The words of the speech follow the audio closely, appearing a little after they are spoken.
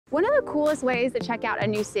One of the coolest ways to check out a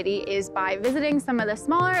new city is by visiting some of the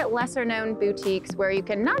smaller, lesser-known boutiques where you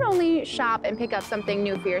can not only shop and pick up something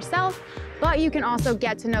new for yourself, but you can also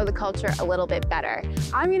get to know the culture a little bit better.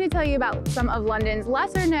 I'm going to tell you about some of London's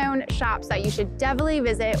lesser-known shops that you should definitely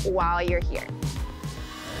visit while you're here.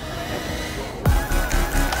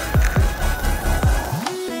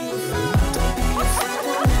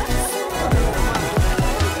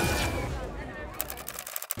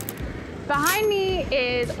 Behind me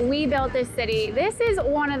is We Built This City. This is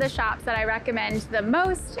one of the shops that I recommend the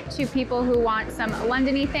most to people who want some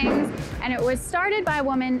London-y things. And it was started by a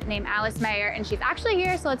woman named Alice Mayer, and she's actually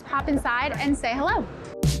here, so let's pop inside and say hello.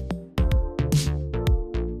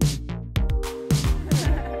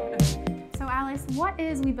 So Alice, what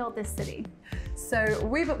is We Built This City? So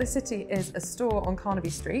We Built This City is a store on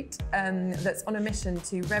Carnaby Street that's on a mission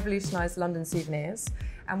to revolutionise London souvenirs.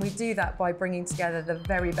 And we do that by bringing together the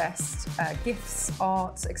very best gifts,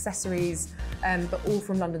 art, accessories, but all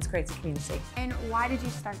from London's creative community. And why did you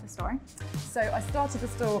start the store? So I started the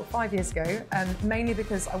store 5 years ago, mainly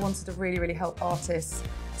because I wanted to really help artists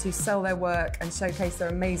to sell their work and showcase their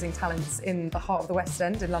amazing talents in the heart of the West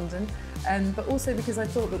End in London, but also because I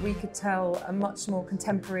thought that we could tell a much more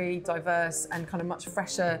contemporary, diverse and kind of much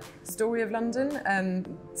fresher story of London.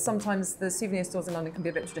 Sometimes the souvenir stores in London can be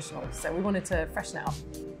a bit traditional, so we wanted to freshen it up.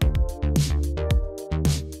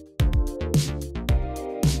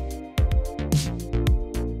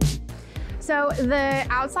 So the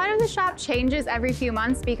outside of the shop changes every few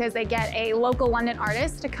months because they get a local London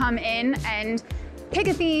artist to come in and pick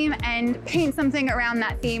a theme and paint something around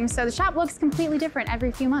that theme. So the shop looks completely different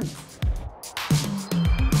every few months.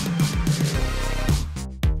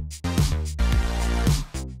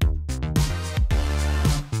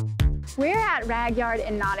 We're at Rag Yard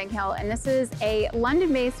in Notting Hill, and this is a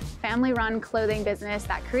London-based family-run clothing business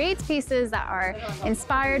that creates pieces that are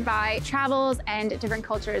inspired by travels and different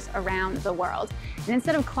cultures around the world. And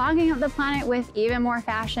instead of clogging up the planet with even more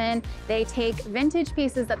fashion, they take vintage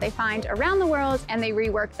pieces that they find around the world and they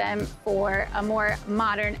rework them for a more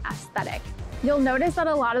modern aesthetic. You'll notice that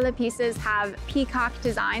a lot of the pieces have peacock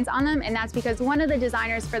designs on them, and that's because one of the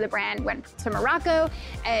designers for the brand went to Morocco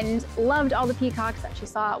and loved all the peacocks that she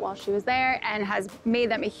saw while she was there and has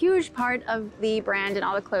made them a huge part of the brand and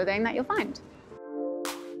all the clothing that you'll find.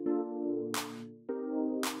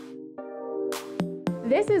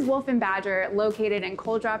 This is Wolf & Badger, located in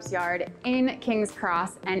Coldrops Yard in King's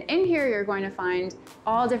Cross, and in here you're going to find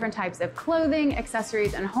all different types of clothing,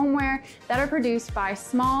 accessories, and homeware that are produced by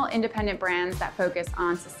small independent brands that focus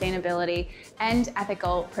on sustainability and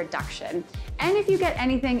ethical production. And if you get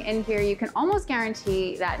anything in here, you can almost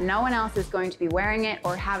guarantee that no one else is going to be wearing it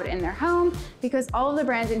or have it in their home, because all of the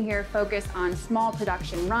brands in here focus on small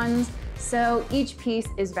production runs, so each piece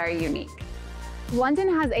is very unique.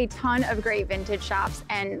 London has a ton of great vintage shops,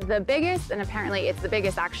 and the biggest, and apparently it's the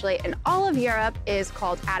biggest actually, in all of Europe is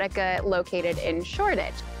called Attica, located in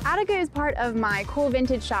Shoreditch. Attica is part of my Cool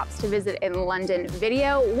Vintage Shops to Visit in London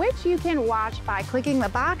video, which you can watch by clicking the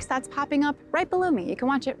box that's popping up right below me. You can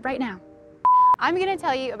watch it right now. I'm gonna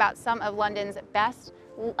tell you about some of London's best,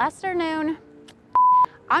 lesser-known,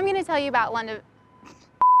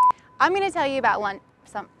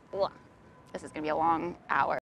 this is gonna be a long hour.